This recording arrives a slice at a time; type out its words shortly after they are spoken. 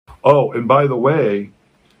Oh, and by the way,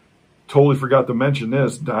 totally forgot to mention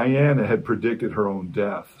this. Diana had predicted her own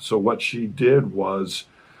death. So what she did was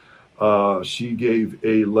she gave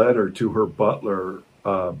a letter to her butler,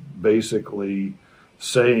 basically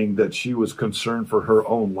saying that she was concerned for her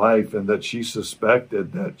own life and that she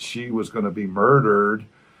suspected that she was going to be murdered,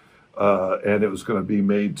 and it was going to be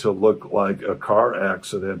made to look like a car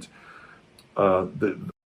accident.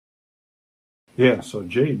 Yeah, so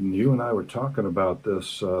Jadyn, you and I were talking about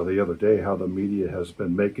this the other day, how the media has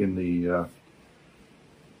been making the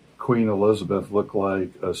Queen Elizabeth look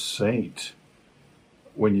like a saint.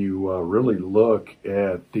 When you really look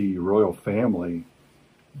at the royal family,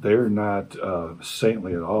 they're not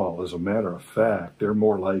saintly at all. As a matter of fact, they're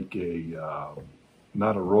more like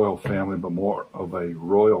not a royal family, but more of a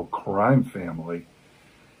royal crime family.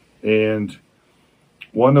 And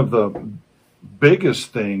one of the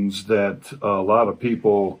biggest things that a lot of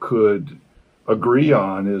people could agree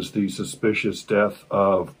on is the suspicious death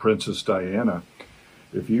of Princess Diana.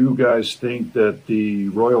 If you guys think that the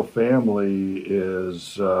royal family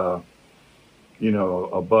is, a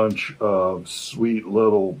bunch of sweet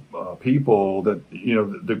little people, that,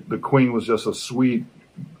 the Queen was just a sweet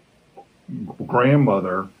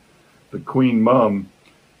grandmother, the Queen Mum,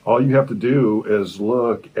 all you have to do is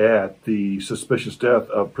look at the suspicious death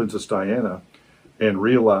of Princess Diana and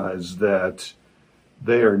realize that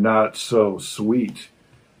they are not so sweet.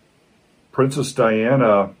 Princess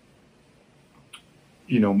Diana,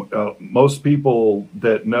 most people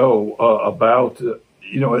that know about,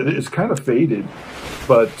 it's kind of faded,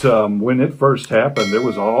 but when it first happened, there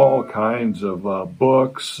was all kinds of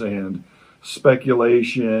books and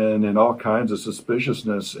speculation and all kinds of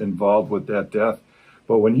suspiciousness involved with that death.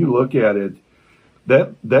 But when you look at it,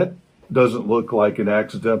 that doesn't look like an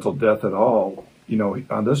accidental death at all.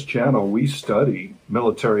 On this channel, we study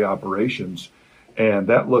military operations, and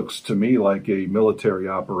that looks to me like a military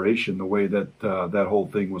operation, the way that that whole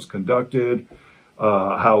thing was conducted,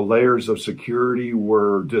 how layers of security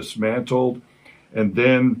were dismantled, and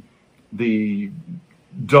then the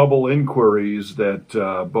double inquiries that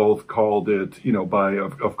both called it, by,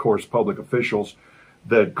 of course, public officials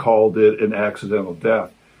that called it an accidental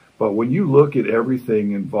death. But when you look at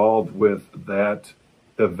everything involved with that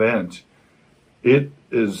event, it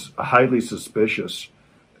is highly suspicious.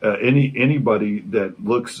 Anybody that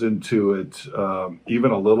looks into it even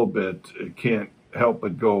a little bit can't help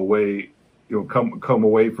but go away, come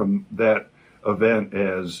away from that event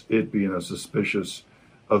as it being a suspicious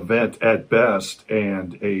event at best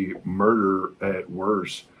and a murder at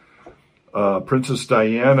worst. Princess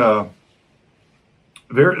Diana,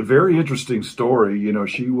 very, very interesting story.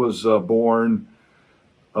 She was born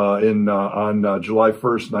on July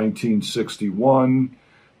 1st, 1961,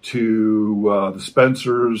 to the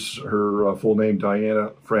Spencers. Her full name,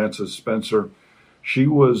 Diana Frances Spencer. She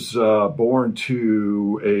was born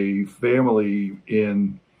to a family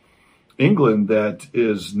in England that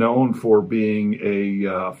is known for being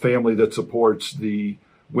a family that supports the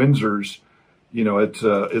Windsors.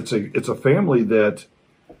 It's a family that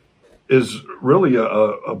is really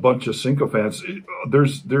a bunch of sycophants.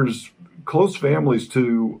 There's close families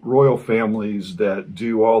to royal families that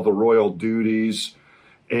do all the royal duties,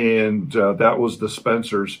 and that was the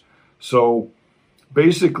Spencers. So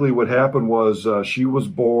basically what happened was she was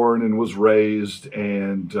born and was raised,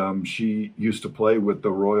 and she used to play with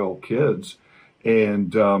the royal kids.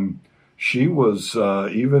 And she was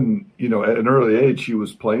even, at an early age, she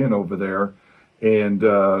was playing over there.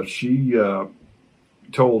 And she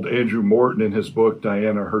told Andrew Morton in his book,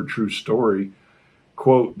 Diana, Her True Story,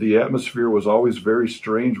 quote, "The atmosphere was always very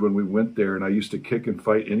strange when we went there, and I used to kick and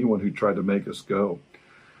fight anyone who tried to make us go."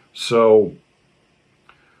 So,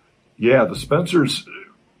 yeah, the Spencers,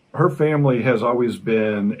 her family has always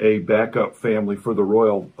been a backup family for the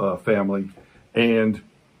royal family. And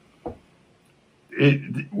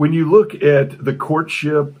when you look at the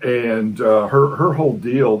courtship and her whole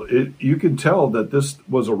deal, you can tell that this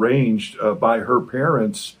was arranged by her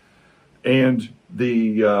parents and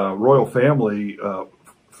the royal family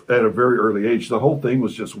at a very early age. The whole thing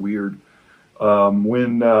was just weird.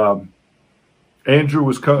 When Andrew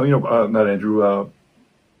was coming, not Andrew,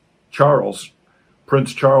 Charles,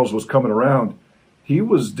 Prince Charles was coming around. He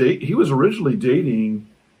was originally dating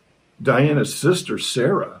Diana's sister,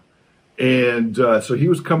 Sarah. And so he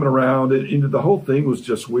was coming around, and the whole thing was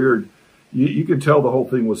just weird. You could tell the whole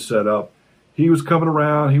thing was set up. He was coming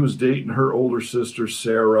around, he was dating her older sister,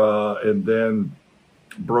 Sarah, and then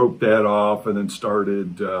broke that off and then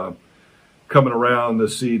started coming around to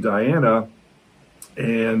see Diana.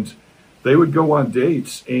 And they would go on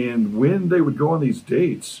dates. And when they would go on these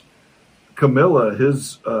dates, Camilla,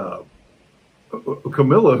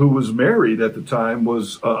 Camilla, who was married at the time,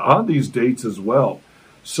 was on these dates as well.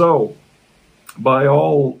 So, by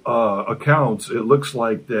all accounts, it looks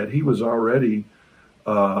like that he was already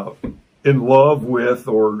in love with,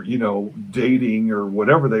 or dating, or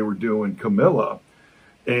whatever they were doing, Camilla,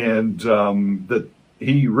 and that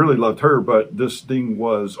he really loved her. But this thing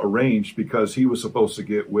was arranged because he was supposed to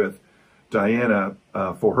get with Diana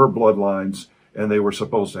for her bloodlines, and they were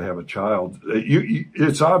supposed to have a child.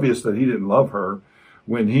 It's obvious that he didn't love her.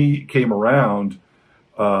 When he came around,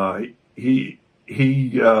 they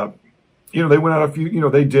went out a few,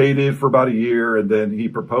 they dated for about a year, and then he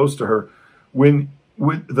proposed to her. When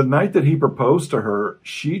the night that he proposed to her,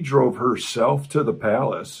 she drove herself to the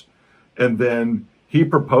palace, and then he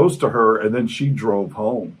proposed to her, and then she drove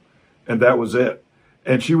home, and that was it.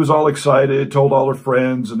 And she was all excited, told all her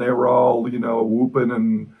friends, and they were all, whooping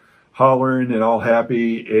and hollering and all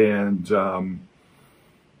happy. And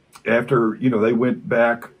after, they went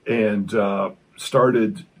back and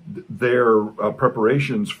started their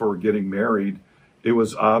preparations for getting married, it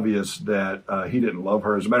was obvious that he didn't love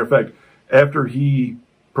her. As a matter of fact, after he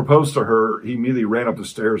proposed to her, he immediately ran up the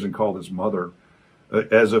stairs and called his mother,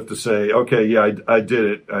 as if to say, okay, yeah, I did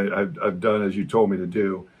it. I've done as you told me to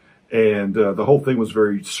do. And the whole thing was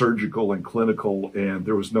very surgical and clinical, and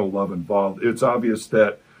there was no love involved. It's obvious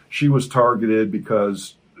that she was targeted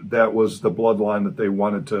because that was the bloodline that they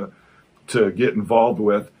wanted to get involved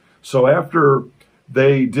with. So after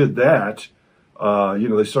they did that,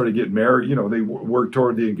 they started getting married. They worked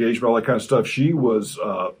toward the engagement, all that kind of stuff. She was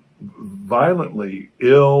violently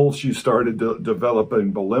ill. She started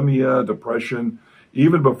developing bulimia, depression,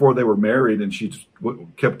 even before they were married. And she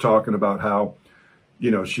kept talking about how,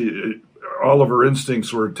 all of her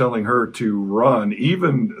instincts were telling her to run.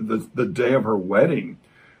 Even the day of her wedding,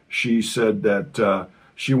 she said that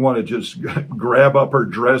she wanted to just grab up her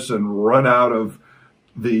dress and run out of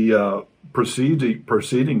the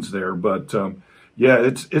proceedings there. But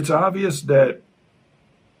it's obvious that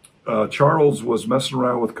Charles was messing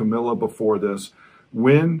around with Camilla before this.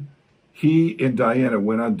 When he and Diana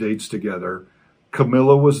went on dates together,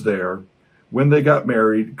 Camilla was there. When they got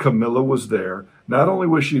married, Camilla was there. Not only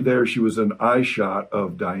was she there, she was an eye shot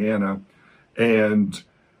of Diana. And,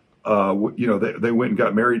 they went and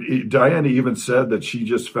got married. Diana even said that she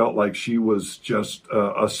just felt like she was just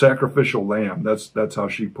a sacrificial lamb. That's how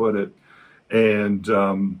she put it. And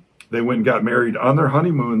they went and got married. On their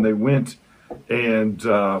honeymoon, they went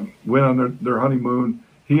on their honeymoon.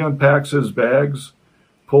 He unpacks his bags,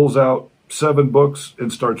 pulls out 7 books,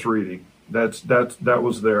 and starts reading. That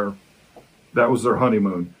was their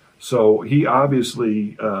honeymoon. So he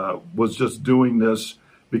obviously was just doing this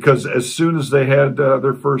because as soon as they had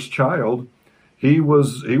their first child, he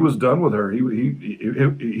was done with her.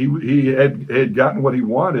 He had gotten what he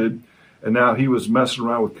wanted, and now he was messing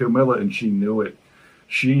around with Camilla, and she knew it.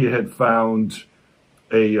 She had found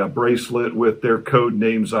a bracelet with their code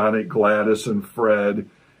names on it, Gladys and Fred.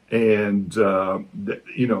 And, so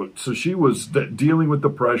she was dealing with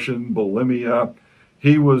depression, bulimia.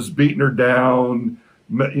 He was beating her down,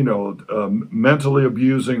 mentally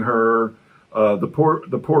abusing her.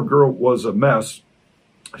 The poor girl was a mess.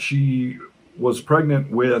 She was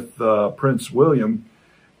pregnant with Prince William.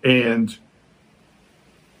 And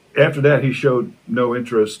after that, he showed no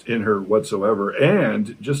interest in her whatsoever.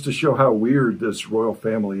 And just to show how weird this royal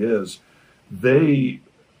family is, they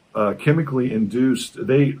chemically induced,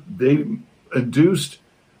 they induced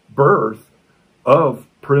birth of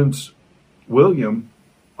Prince William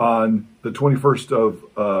on the 21st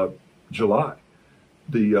of July,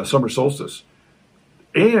 the summer solstice.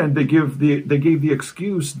 And they gave the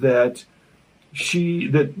excuse that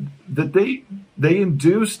they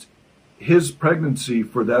induced his pregnancy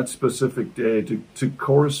for that specific day to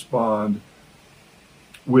correspond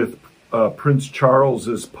with Prince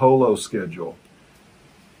Charles's polo schedule.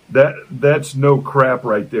 That's no crap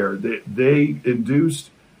right there. They induced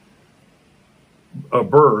a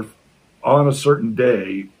birth on a certain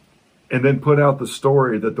day and then put out the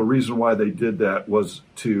story that the reason why they did that was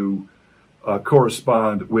to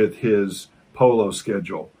correspond with his polo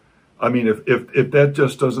schedule. I mean, if that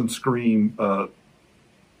just doesn't scream,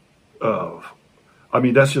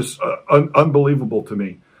 that's just unbelievable to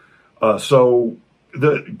me. So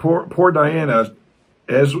the poor Diana,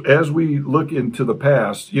 as we look into the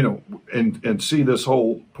past, and see this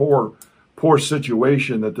whole poor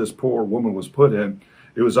situation that this poor woman was put in,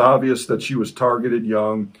 it was obvious that she was targeted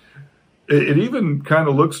young. It even kind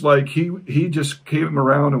of looks like he just came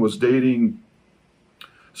around and was dating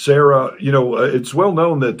Sarah. It's well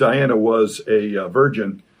known that Diana was a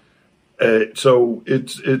virgin. So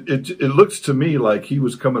it looks to me like he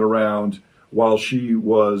was coming around while she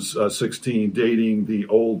was 16, dating the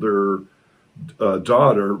older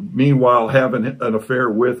daughter, meanwhile having an affair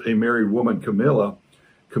with a married woman,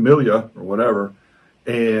 Camellia or whatever,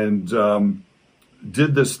 and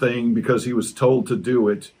did this thing because he was told to do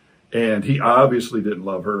it, and he obviously didn't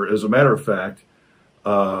love her. As a matter of fact,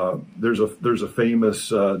 there's a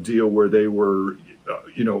famous deal where they were,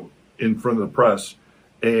 in front of the press,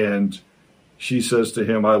 and she says to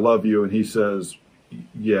him, "I love you," and he says,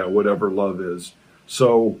 "Yeah, whatever love is."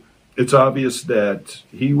 So it's obvious that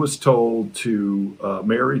he was told to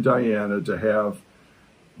marry Diana to have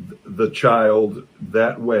the child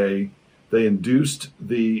that way. They induced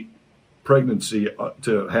the pregnancy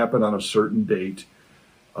to happen on a certain date.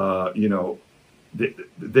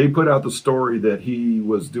 They put out the story that he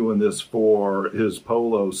was doing this for his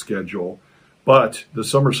polo schedule, but the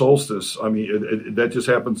summer solstice, I mean, that just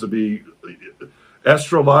happens to be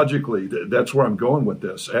astrologically, that's where I'm going with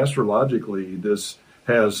this. Astrologically, this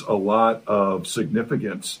has a lot of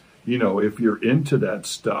significance, if you're into that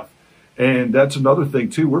stuff. And that's another thing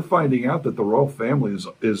too. We're finding out that the royal family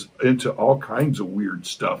is into all kinds of weird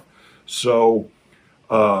stuff. So,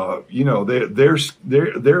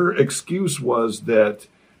 their excuse was that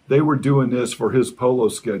they were doing this for his polo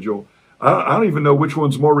schedule. I don't even know which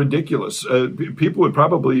one's more ridiculous. People would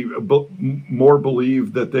probably more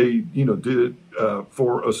believe that they, did it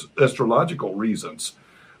for astrological reasons.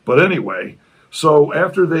 But anyway, so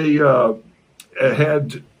after they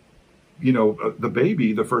had, the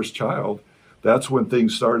baby, the first child, that's when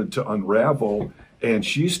things started to unravel, and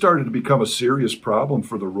she started to become a serious problem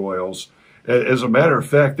for the royals. As a matter of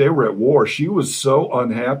fact, they were at war. She was so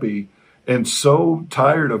unhappy and so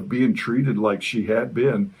tired of being treated like she had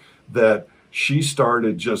been that she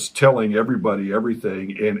started just telling everybody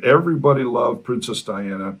everything, and everybody loved Princess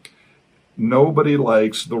Diana. Nobody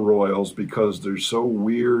likes the royals because they're so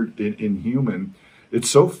weird and inhuman. It's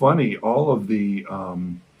so funny. All of the,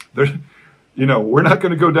 we're not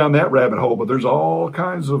going to go down that rabbit hole, but there's all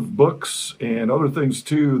kinds of books and other things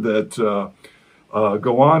too that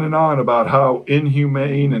go on and on about how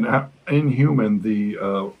inhumane and how inhuman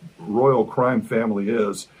the royal crime family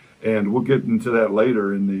is. And we'll get into that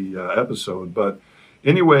later in the episode. But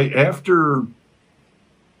anyway, after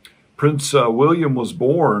Prince William was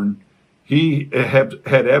born, he had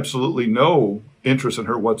absolutely no interest in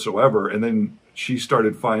her whatsoever. And then she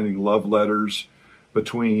started finding love letters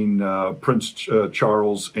between Prince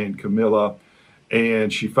Charles and Camilla.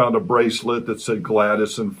 And she found a bracelet that said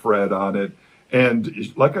Gladys and Fred on it.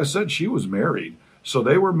 And like I said, she was married. So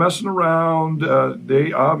they were messing around.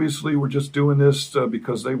 They obviously were just doing this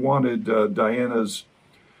because they wanted Diana's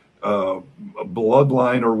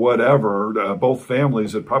bloodline or whatever. Both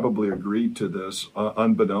families had probably agreed to this,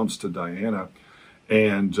 unbeknownst to Diana,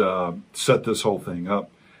 and set this whole thing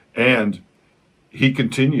up. And he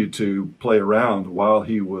continued to play around while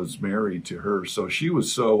he was married to her. So she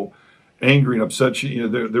was so angry and upset. She,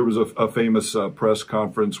 there was a famous press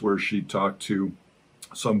conference where she talked to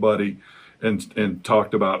somebody and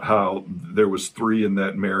talked about how there was 3 in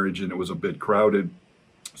that marriage and it was a bit crowded.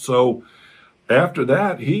 So after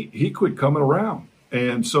that, he quit coming around.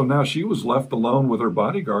 And so now she was left alone with her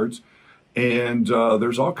bodyguards. And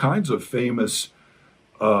there's all kinds of famous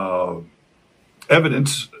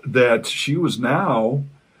evidence that she was now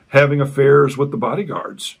having affairs with the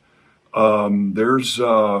bodyguards. There's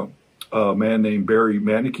a man named Barry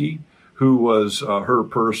Manicky, who was her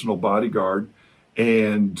personal bodyguard.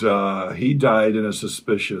 And he died in a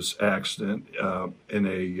suspicious accident, in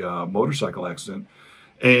a motorcycle accident.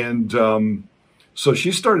 And so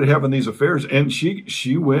she started having these affairs, and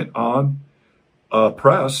she went on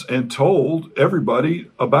press and told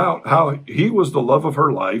everybody about how he was the love of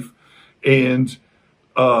her life. And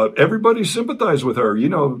everybody sympathized with her.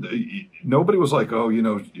 Nobody was like, oh,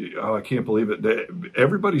 I can't believe it.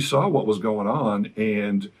 Everybody saw what was going on,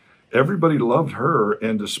 and everybody loved her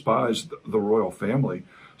and despised the royal family.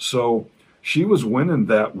 So she was winning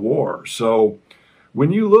that war. So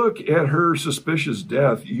when you look at her suspicious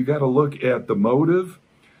death, you got to look at the motive.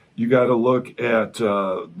 You got to look at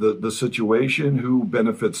the situation, who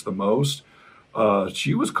benefits the most.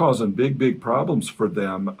 She was causing big problems for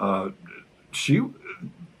them. She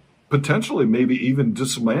potentially maybe even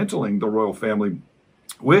dismantling the royal family,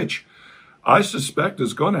 which I suspect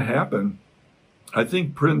is going to happen. I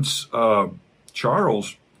think Prince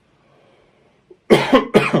Charles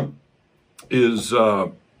is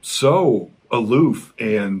so aloof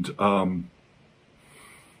and, out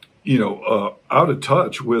of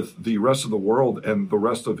touch with the rest of the world and the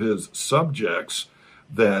rest of his subjects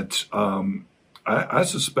that I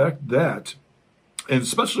suspect that, and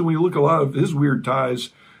especially when you look at a lot of his weird ties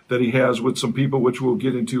that he has with some people, which we'll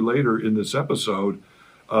get into later in this episode,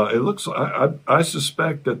 it looks. I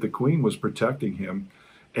suspect that the Queen was protecting him,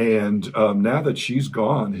 and now that she's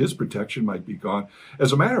gone, his protection might be gone.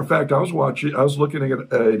 As a matter of fact, I was looking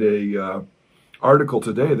at a article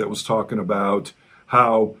today that was talking about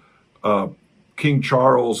how King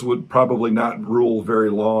Charles would probably not rule very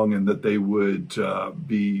long, and that they would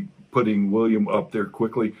be putting William up there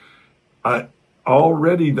quickly. What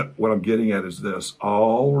I'm getting at is this: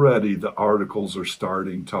 already the articles are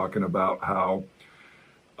starting talking about how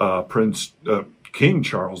King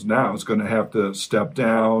Charles now is going to have to step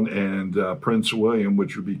down, and Prince William,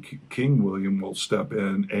 which would be King William, will step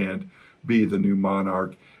in and be the new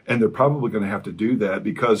monarch. And they're probably going to have to do that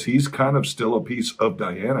because he's kind of still a piece of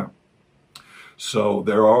Diana. So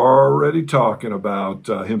they're already talking about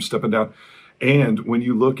him stepping down. And when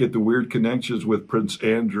you look at the weird connections with Prince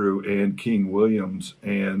Andrew and King Williams,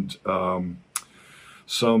 and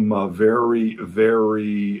some very,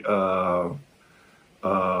 very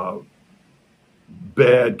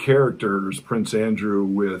bad characters, Prince Andrew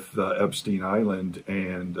with Epstein Island,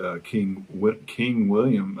 and King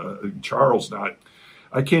William, Charles,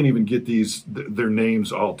 I can't even get their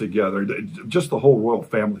names all together. Just the whole royal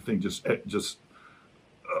family thing just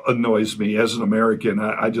annoys me as an American.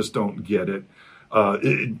 I just don't get it.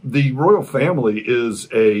 The royal family is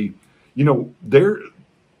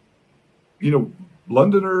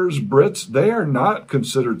Londoners, Brits, they are not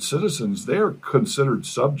considered citizens. They are considered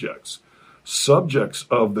subjects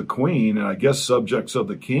of the Queen, and I guess subjects of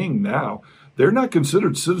the King now. They're not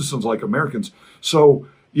considered citizens like Americans. So,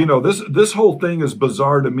 this whole thing is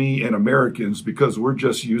bizarre to me and Americans because we're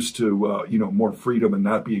just used to, more freedom and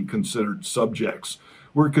not being considered subjects.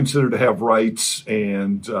 We're considered to have rights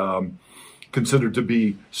and considered to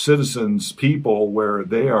be citizens, people, where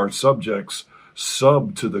they are subjects,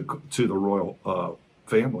 sub to the royal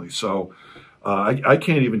family. So I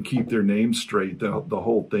can't even keep their names straight. The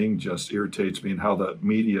whole thing just irritates me, and how the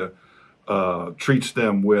media treats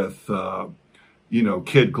them with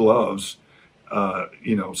kid gloves.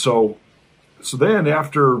 So then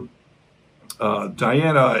after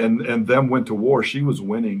Diana and them went to war, she was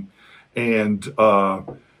winning, and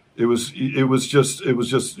it was just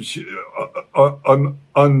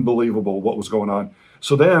unbelievable what was going on.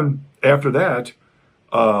 So then after that,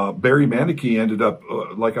 Barry Manicky ended up,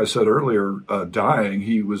 like I said earlier, dying.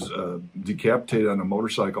 He was decapitated on a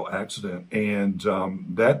motorcycle accident, and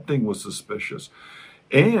that thing was suspicious.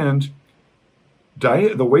 And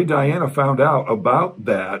the way Diana found out about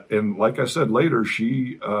that, and like I said later,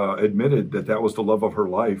 she admitted that was the love of her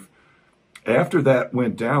life. After that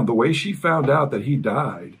went down, the way she found out that he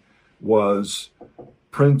died was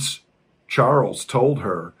Prince Charles told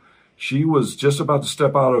her. She was just about to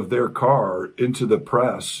step out of their car into the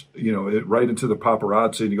press, right into the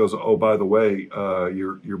paparazzi, and he goes, "Oh, by the way,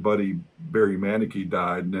 your buddy Barry Manicky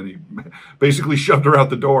died," and then he basically shoved her out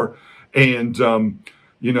the door, and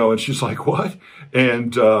and she's like, "What?"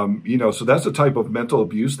 And so that's the type of mental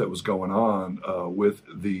abuse that was going on with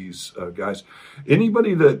these guys.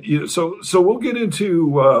 Anybody that so we'll get into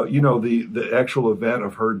the actual event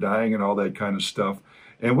of her dying and all that kind of stuff.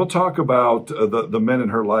 And we'll talk about the men in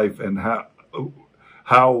her life and how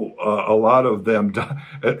a lot of them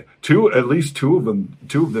at least two of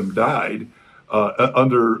them died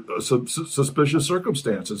under suspicious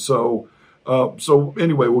circumstances. So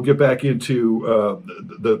anyway, we'll get back into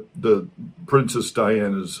the Princess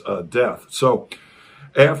Diana's death. So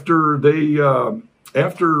after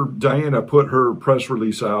Diana put her press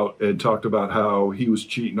release out and talked about how he was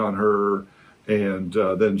cheating on her, and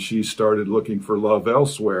then she started looking for love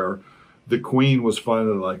elsewhere, the Queen was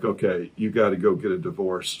finally like, "Okay, you got to go get a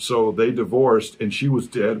divorce." So they divorced, and she was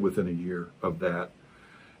dead within a year of that.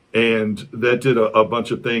 And that did a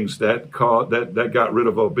bunch of things. That got rid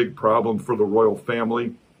of a big problem for the royal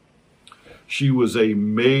family. She was a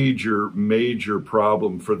major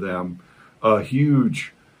problem for them. A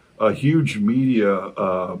huge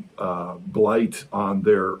media blight on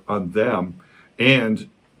them. And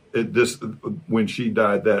when she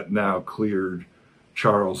died, that now cleared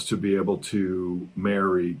Charles to be able to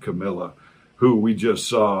marry Camilla, who we just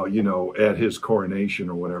saw, at his coronation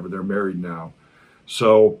or whatever. They're married now.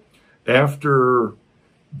 So after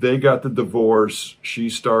they got the divorce, she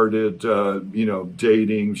started,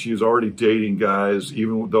 dating. She was already dating guys,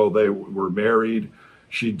 even though they were married.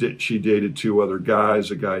 She dated two other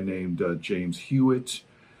guys, a guy named James Hewitt,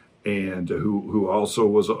 and who also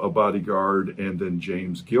was a bodyguard, and then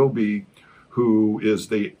James Gilby, who is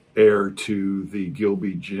the heir to the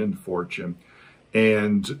Gilby gin fortune.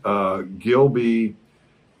 And Gilby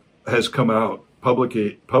has come out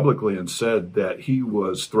publicly and said that he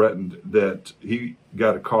was threatened, that he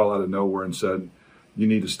got a call out of nowhere and said, you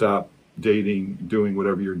need to stop dating, doing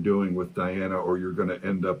whatever you're doing with Diana, or you're going to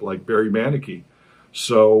end up like Barry Manicky.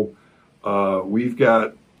 So we've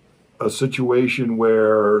got a situation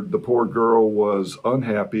where the poor girl was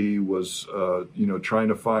unhappy, was trying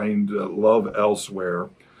to find love elsewhere,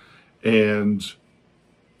 and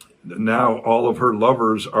now all of her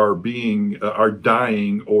lovers are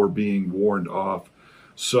dying or being warned off.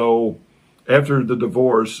 So after the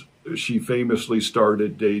divorce, she famously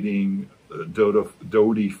started dating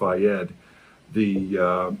Dodi Fayed,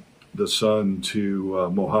 the son to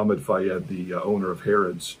Mohammed Fayed, the owner of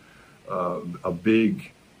Harrods, a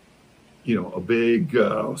big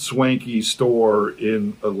swanky store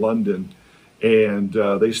in London. And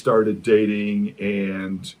they started dating,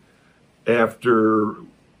 and after,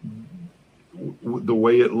 the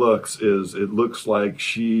way it looks like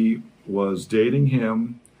she was dating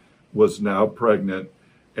him, was now pregnant,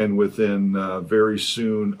 and within very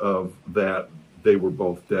soon of that, they were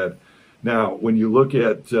both dead. Now, when you look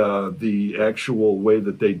at the actual way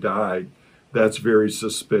that they died, that's very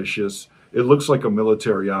suspicious. It looks like a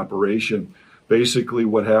military operation. Basically,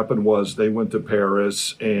 what happened was they went to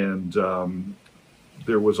Paris, and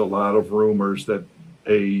there was a lot of rumors that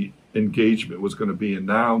a engagement was going to be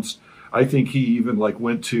announced. I think he even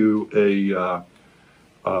went to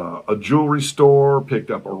a jewelry store, picked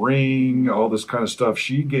up a ring, all this kind of stuff.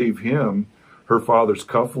 She gave him her father's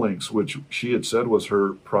cufflinks, which she had said was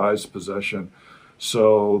her prized possession.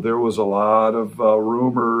 So there was a lot of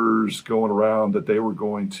rumors going around that they were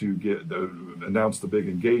going to announce the big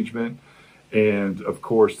engagement. And of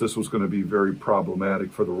course, this was going to be very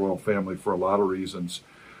problematic for the royal family for a lot of reasons.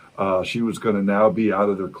 She was going to now be out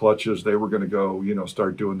of their clutches. They were going to go,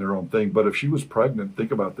 start doing their own thing. But if she was pregnant,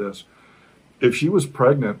 think about this. If she was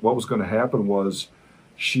pregnant, what was going to happen was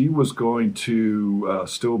she was going to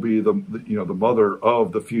still be the mother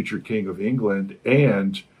of the future king of England,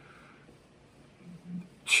 and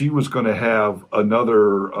she was going to have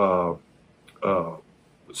another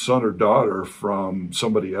son or daughter from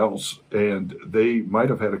somebody else, and they might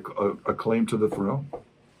have had a claim to the throne.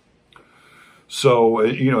 So,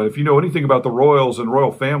 if you know anything about the royals and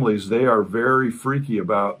royal families, they are very freaky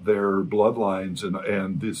about their bloodlines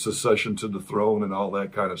and the succession to the throne and all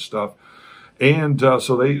that kind of stuff. And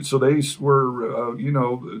so they were,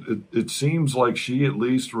 it seems like she at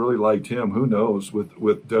least really liked him. Who knows?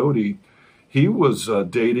 With Dodi, he was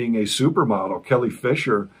dating a supermodel, Kelly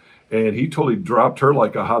Fisher, and he totally dropped her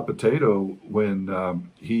like a hot potato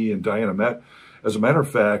when he and Diana met. As a matter of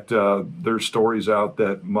fact, there's stories out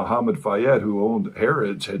that Mohammed Fayed, who owned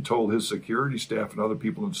Harrods, had told his security staff and other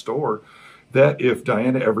people in the store that if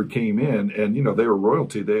Diana ever came in, and they were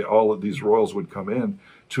royalty, all of these royals would come in,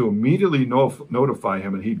 to immediately notify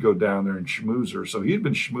him, and he'd go down there and schmooze her. So he had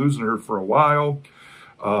been schmoozing her for a while.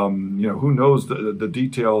 Who knows the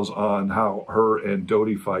details on how her and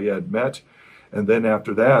Dodi Fayed met. And then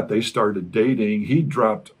after that, they started dating. He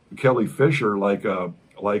dropped Kelly Fisher like a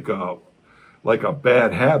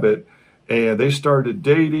bad habit, and they started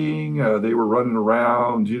dating. They were running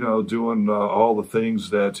around, doing all the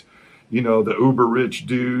things that, the uber rich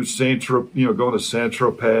do, going to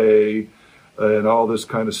Saint-Tropez and all this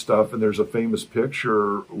kind of stuff. And there's a famous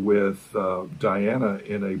picture with Diana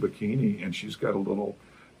in a bikini, and she's got a little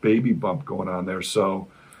baby bump going on there. So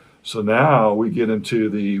now we get into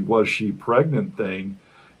the was she pregnant thing.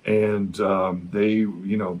 And the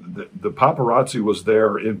paparazzi was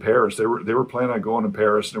there in Paris. They were planning on going to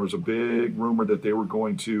Paris, and there was a big rumor that they were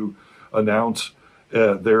going to announce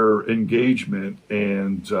their engagement,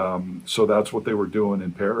 and so that's what they were doing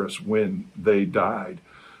in Paris when they died.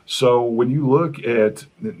 So when you look at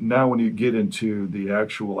now, when you get into the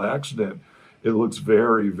actual accident, it looks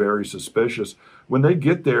very, very suspicious. When they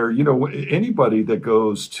get there, anybody that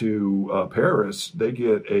goes to Paris, they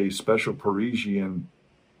get a special Parisian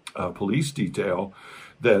police detail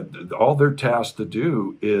that all they're tasked to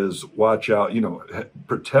do is watch out,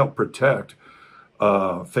 protect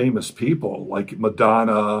famous people like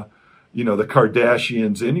Madonna, the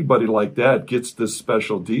Kardashians, anybody like that gets this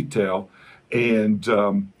special detail. And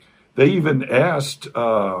they even asked,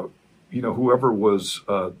 whoever was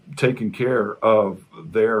taking care of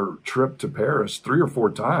their trip to Paris 3 or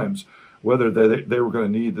 4 times, whether they were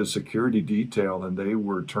going to need the security detail, and they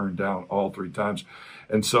were turned down all 3 times.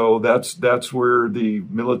 And so that's where the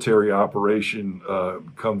military operation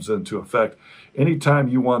comes into effect. Anytime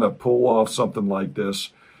you want to pull off something like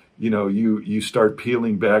this, you start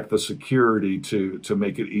peeling back the security to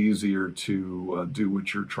make it easier to do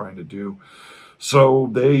what you're trying to do. So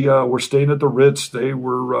they were staying at the Ritz. They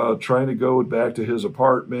were trying to go back to his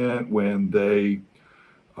apartment when they'd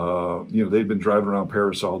been driving around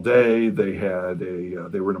Paris all day. They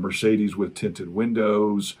were in a Mercedes with tinted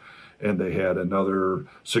windows, and they had another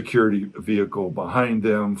security vehicle behind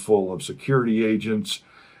them full of security agents.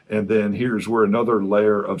 And then here's where another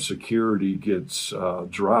layer of security gets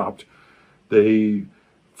dropped.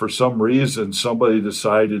 For some reason, somebody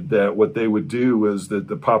decided that what they would do is that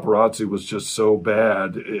the paparazzi was just so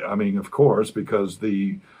bad. I mean, of course, because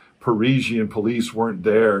the Parisian police weren't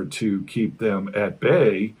there to keep them at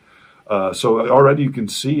bay. So already you can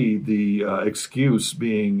see the excuse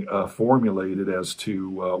being formulated as to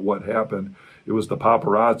what happened. It was the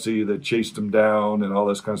paparazzi that chased them down and all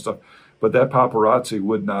this kind of stuff. But that paparazzi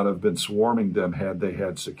would not have been swarming them had they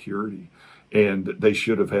had security, and they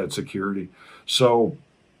should have had security. So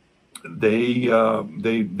they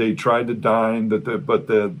tried to dine, but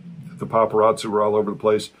the paparazzi were all over the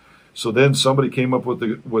place. So then somebody came up with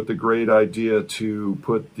the great idea to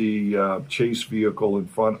put the chase vehicle in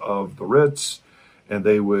front of the Ritz, and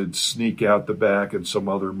they would sneak out the back in some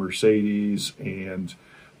other Mercedes, and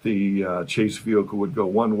the chase vehicle would go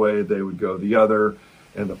one way, they would go the other,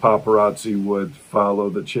 and the paparazzi would follow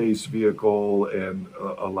the chase vehicle and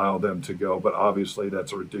allow them to go. But obviously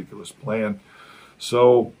that's a ridiculous plan.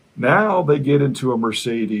 So now they get into a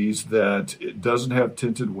Mercedes that it doesn't have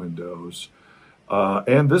tinted windows.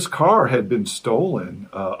 And this car had been stolen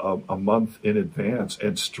a month in advance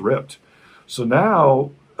and stripped. So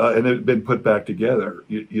now, and it had been put back together.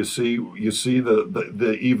 You see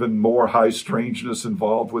the even more high strangeness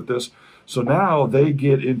involved with this. So now they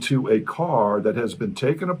get into a car that has been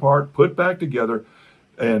taken apart, put back together,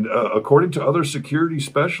 and according to other security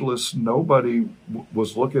specialists, nobody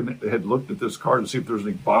had looked at this car to see if there's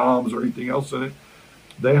any bombs or anything else in it.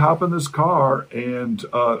 They hop in this car and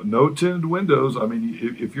no tinted windows. I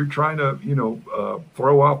mean, if you're trying to,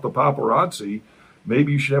 throw off the paparazzi,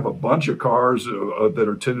 maybe you should have a bunch of cars that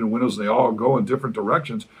are tinted windows and they all go in different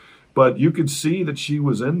directions. But you could see that she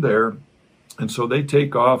was in there. And so they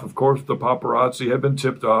take off. Of course, the paparazzi had been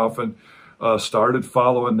tipped off and started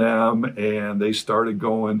following them. And they started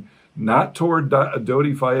going not toward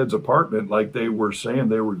Dodi Fayed's apartment like they were saying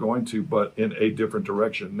they were going to, but in a different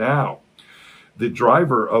direction. Now, the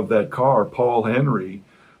driver of that car, Paul Henry,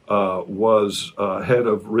 was head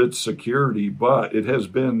of Ritz security, but it has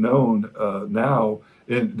been known now,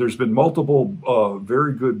 and there's been multiple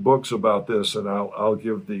very good books about this, and I'll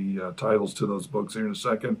give the titles to those books here in a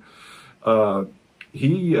second.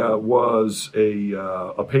 He was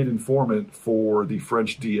a paid informant for the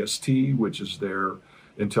French DST, which is their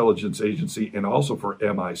intelligence agency, and also for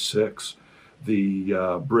MI6,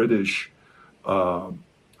 the British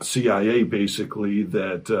CIA, basically,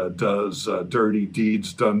 that does dirty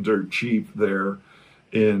deeds done dirt cheap there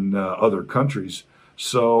in other countries.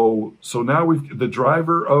 So now the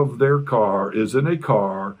driver of their car is in a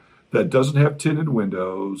car that doesn't have tinted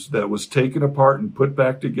windows, that was taken apart and put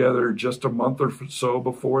back together just a month or so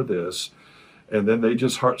before this. And then they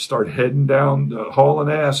just start heading down, hauling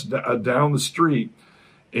ass down the street.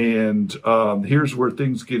 And here's where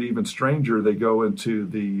things get even stranger. They go into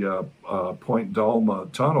the Point Dalma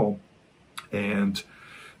tunnel, and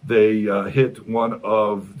they hit one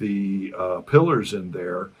of the pillars in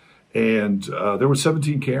there. And there were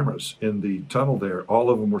 17 cameras in the tunnel there. All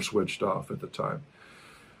of them were switched off at the time.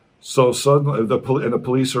 So suddenly, the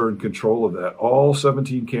police are in control of that. All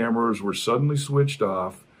 17 cameras were suddenly switched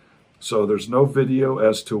off. So there's no video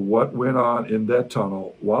as to what went on in that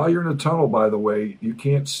tunnel. While you're in a tunnel, by the way, you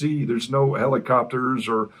can't see. There's no helicopters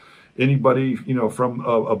or anybody, from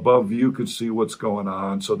above you could see what's going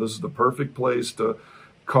on. So this is the perfect place to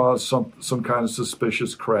cause some kind of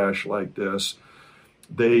suspicious crash like this.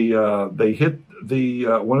 They hit the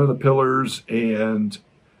one of the pillars, and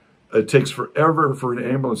it takes forever for an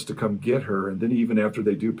ambulance to come get her. And then even after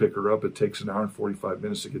they do pick her up, it takes an hour and 45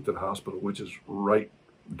 minutes to get to the hospital, which is right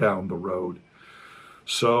down the road.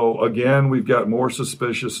 So again, we've got more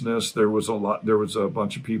suspiciousness. There was a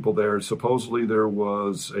bunch of people there. Supposedly there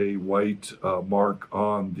was a white mark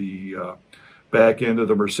on the back end of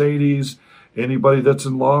the Mercedes. Anybody that's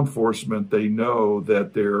in law enforcement, they know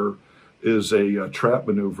that there is a trap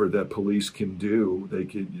maneuver that police can do. They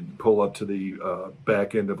can pull up to the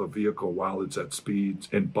back end of a vehicle while it's at speed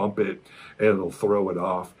and bump it, and it'll throw it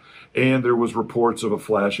off. And there was reports of a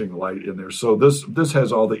flashing light in there. So this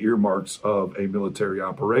has all the earmarks of a military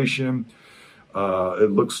operation.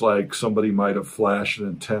 It looks like somebody might have flashed an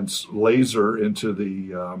intense laser into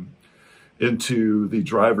the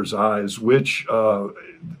driver's eyes, which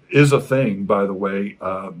is a thing, by the way,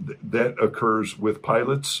 that occurs with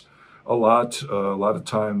pilots. a lot. A lot of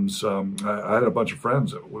times, I had a bunch of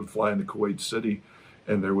friends that would fly into Kuwait City,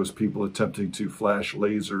 and there was people attempting to flash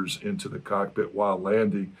lasers into the cockpit while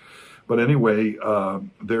landing. But anyway,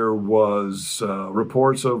 there was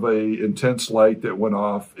reports of a intense light that went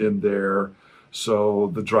off in there,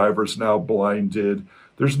 so the driver's now blinded.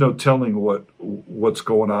 There's no telling what's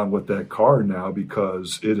going on with that car now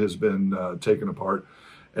because it has been taken apart.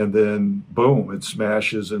 And then, boom, it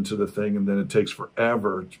smashes into the thing, and then it takes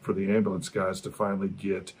forever for the ambulance guys to finally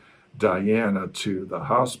get Diana to the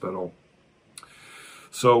hospital.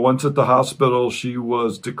 So once at the hospital, she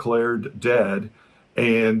was declared dead,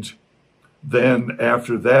 and then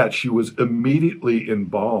after that, she was immediately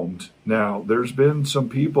embalmed. Now, there's been some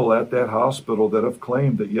people at that hospital that have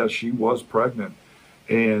claimed that, yes, she was pregnant.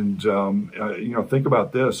 And, think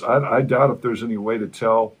about this. I doubt if there's any way to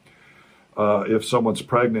tell if someone's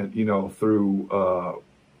pregnant, through,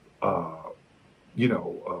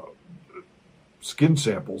 skin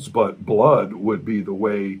samples, but blood would be the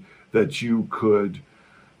way that you could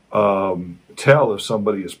tell if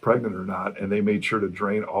somebody is pregnant or not. And they made sure to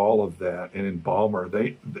drain all of that and embalm her.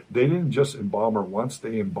 They didn't just embalm her once,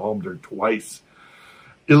 they embalmed her twice,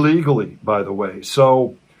 illegally, by the way.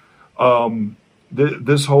 So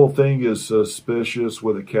this whole thing is suspicious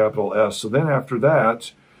with a capital S. So then after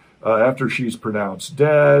that, after she's pronounced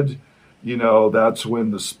dead, that's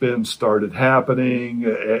when the spin started happening.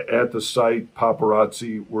 At the site,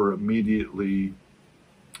 paparazzi were immediately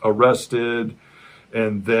arrested.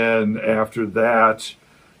 And then after that,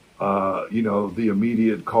 the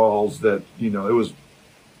immediate calls that, it was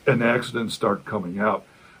an accident start coming out.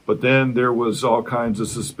 But then there was all kinds of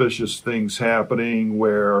suspicious things happening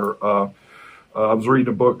where I was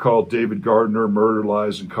reading a book called David Gardner, Murder,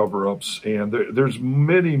 Lies, and Cover-Ups. And there's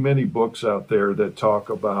many, many books out there that talk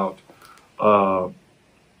about, her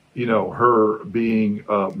being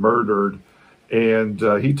murdered. And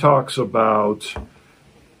he talks about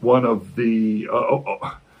one of the,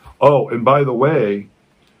 and by the way,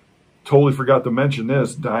 totally forgot to mention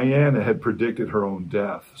this, Diana had predicted her own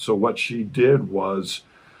death. So what she did was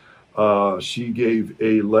she gave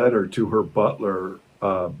a letter to her butler,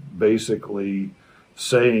 basically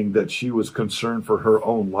saying that she was concerned for her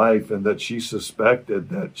own life and that she suspected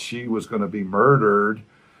that she was going to be murdered,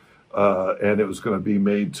 and it was going to be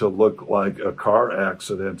made to look like a car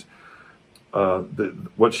accident.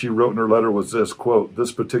 What she wrote in her letter was this, quote,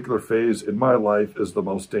 "This particular phase in my life is the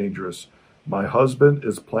most dangerous. My husband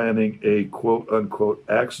is planning a quote unquote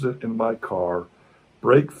accident in my car,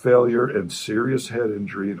 brake failure and serious head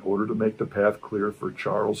injury in order to make the path clear for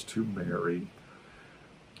Charles to marry."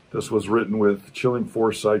 This was written with chilling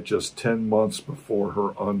foresight just 10 months before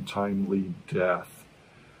her untimely death.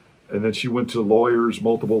 And then she went to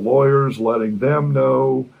multiple lawyers, letting them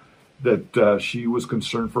know that she was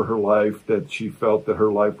concerned for her life, that she felt that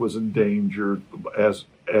her life was in danger,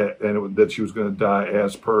 that she was going to die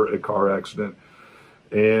as per a car accident.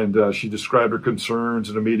 And she described her concerns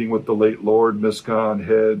in a meeting with the late Lord Miscon,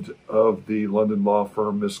 head of the London law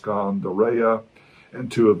firm Miscon Dorea,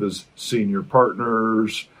 and two of his senior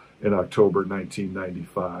partners in October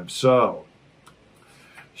 1995. So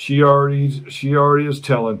she already is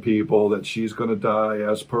telling people that she's going to die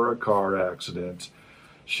as per a car accident.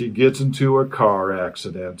 She gets into a car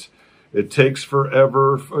accident. It takes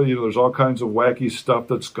forever. There's all kinds of wacky stuff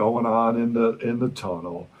that's going on in the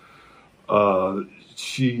tunnel.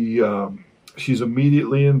 She's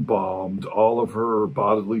immediately embalmed. All of her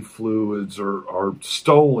bodily fluids are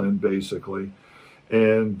stolen, basically.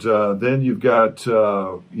 And then you've got,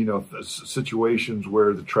 situations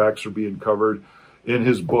where the tracks are being covered. In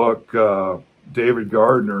his book, David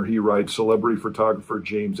Gardner, he writes, celebrity photographer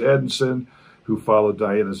James Addison, who followed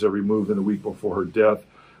Diana's every move in the week before her death,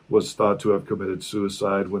 was thought to have committed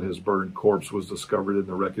suicide when his burned corpse was discovered in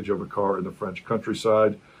the wreckage of a car in the French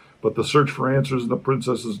countryside. But the search for answers in the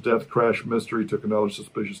princess's death crash mystery took another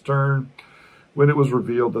suspicious turn when it was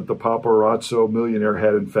revealed that the paparazzo millionaire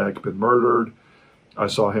had in fact been murdered. "I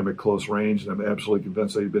saw him at close range, and I'm absolutely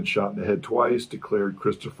convinced that he'd been shot in the head twice," declared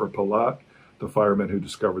Christopher Palat, the fireman who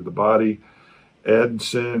discovered the body.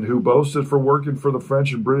 Edson, who boasted for working for the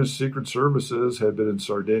French and British Secret Services, had been in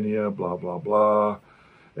Sardinia, blah, blah, blah,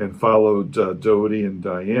 and followed Dodi and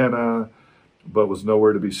Diana, but was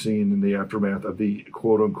nowhere to be seen in the aftermath of the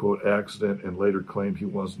quote-unquote accident, and later claimed he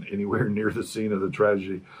wasn't anywhere near the scene of the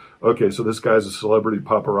tragedy. Okay, so this guy's a celebrity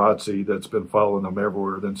paparazzi that's been following them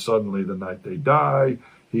everywhere. Then suddenly, the night they die,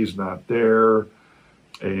 he's not there.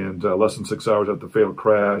 And less than 6 hours after the fatal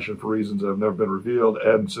crash, and for reasons that have never been revealed,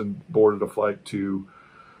 Edson boarded a flight to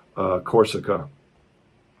Corsica.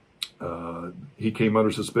 He came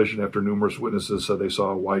under suspicion after numerous witnesses said they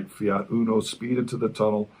saw a white Fiat Uno speed into the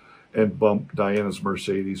tunnel and bump Diana's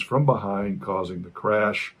Mercedes from behind, causing the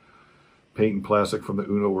crash. Paint and plastic from the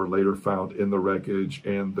Uno were later found in the wreckage,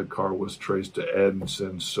 and the car was traced to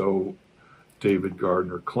Edson, so David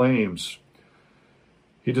Gardner claims.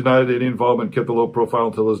 He denied any involvement, kept a low profile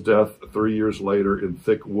until his death 3 years later in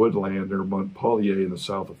thick woodland near Montpellier in the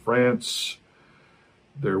south of France.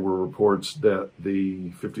 There were reports that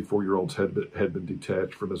the 54-year-old's head had been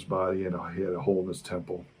detached from his body and he had a hole in his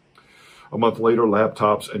temple. A month later,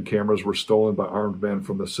 laptops and cameras were stolen by armed men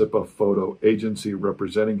from the SIPA photo agency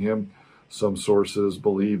representing him. Some sources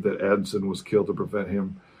believe that Edson was killed to prevent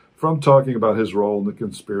him from talking about his role in the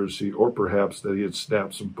conspiracy, or perhaps that he had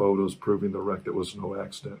snapped some photos proving the wreck that was no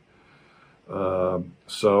accident.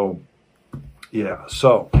 So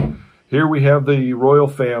here we have the royal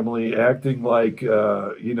family acting like,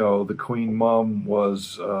 the Queen Mum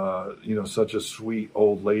was, such a sweet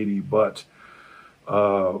old lady. But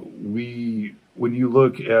when you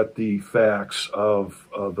look at the facts of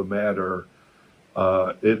the matter,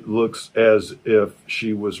 it looks as if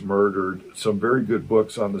she was murdered. Some very good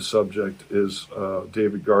books on the subject is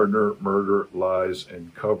David Gardner, Murder, Lies,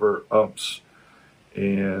 and Cover-Ups.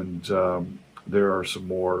 And there are some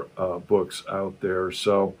more books out there.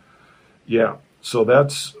 So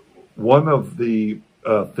that's one of the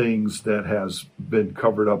things that has been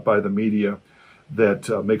covered up by the media that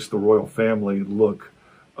makes the royal family look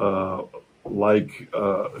like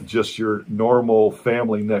just your normal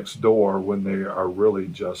family next door when they are really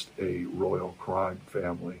just a royal crime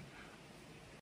family.